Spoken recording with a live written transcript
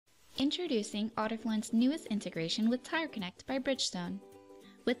Introducing AutoFluent's newest integration with TireConnect by Bridgestone.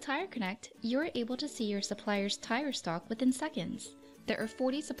 With TireConnect, you're able to see your supplier's tire stock within seconds. There are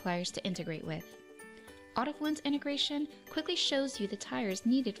 40 suppliers to integrate with. AutoFluent's integration quickly shows you the tires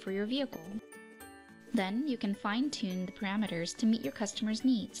needed for your vehicle. Then you can fine-tune the parameters to meet your customer's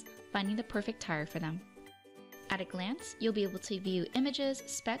needs, finding the perfect tire for them. At a glance, you'll be able to view images,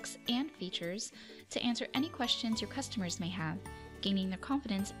 specs, and features to answer any questions your customers may have, gaining their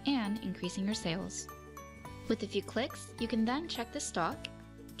confidence and increasing your sales. With a few clicks, you can then check the stock,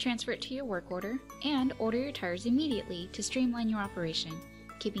 transfer it to your work order, and order your tires immediately to streamline your operation,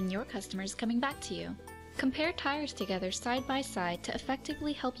 keeping your customers coming back to you. Compare tires together side by side to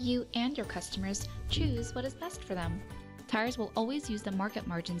effectively help you and your customers choose what is best for them. Tires will always use the market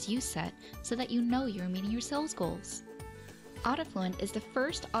margins you set so that you know you're meeting your sales goals. AutoFluent is the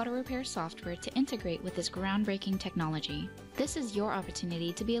first auto repair software to integrate with this groundbreaking technology. This is your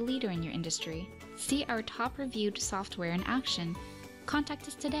opportunity to be a leader in your industry. See our top reviewed software in action. Contact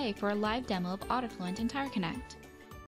us today for a live demo of AutoFluent and TireConnect.